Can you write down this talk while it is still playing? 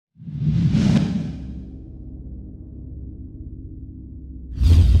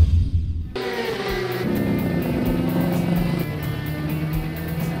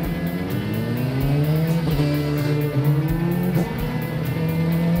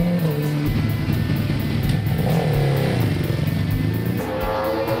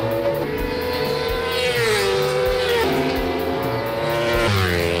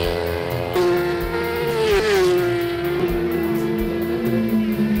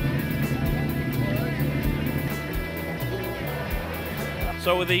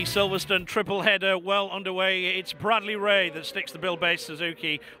So with the Silverstone triple header well underway, it's Bradley Ray that sticks the Bill-based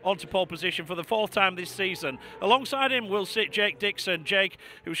Suzuki onto pole position for the fourth time this season. Alongside him will sit Jake Dixon. Jake,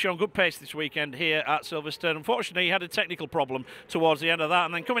 who's shown good pace this weekend here at Silverstone. Unfortunately, he had a technical problem towards the end of that,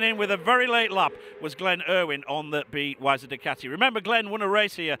 and then coming in with a very late lap was Glenn Irwin on the Budweiser Ducati. Remember, Glenn won a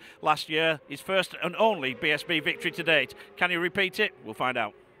race here last year, his first and only BSB victory to date. Can he repeat it? We'll find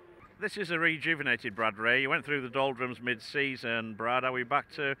out. This is a rejuvenated Brad Ray. You went through the doldrums mid-season, Brad. Are we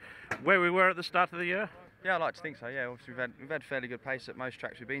back to where we were at the start of the year? Yeah, I'd like to think so, yeah. Obviously we've had fairly good pace at most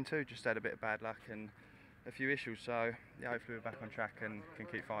tracks we've been to, just had a bit of bad luck and a few issues, so yeah, hopefully we're back on track and can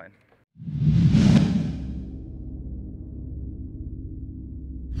keep fighting.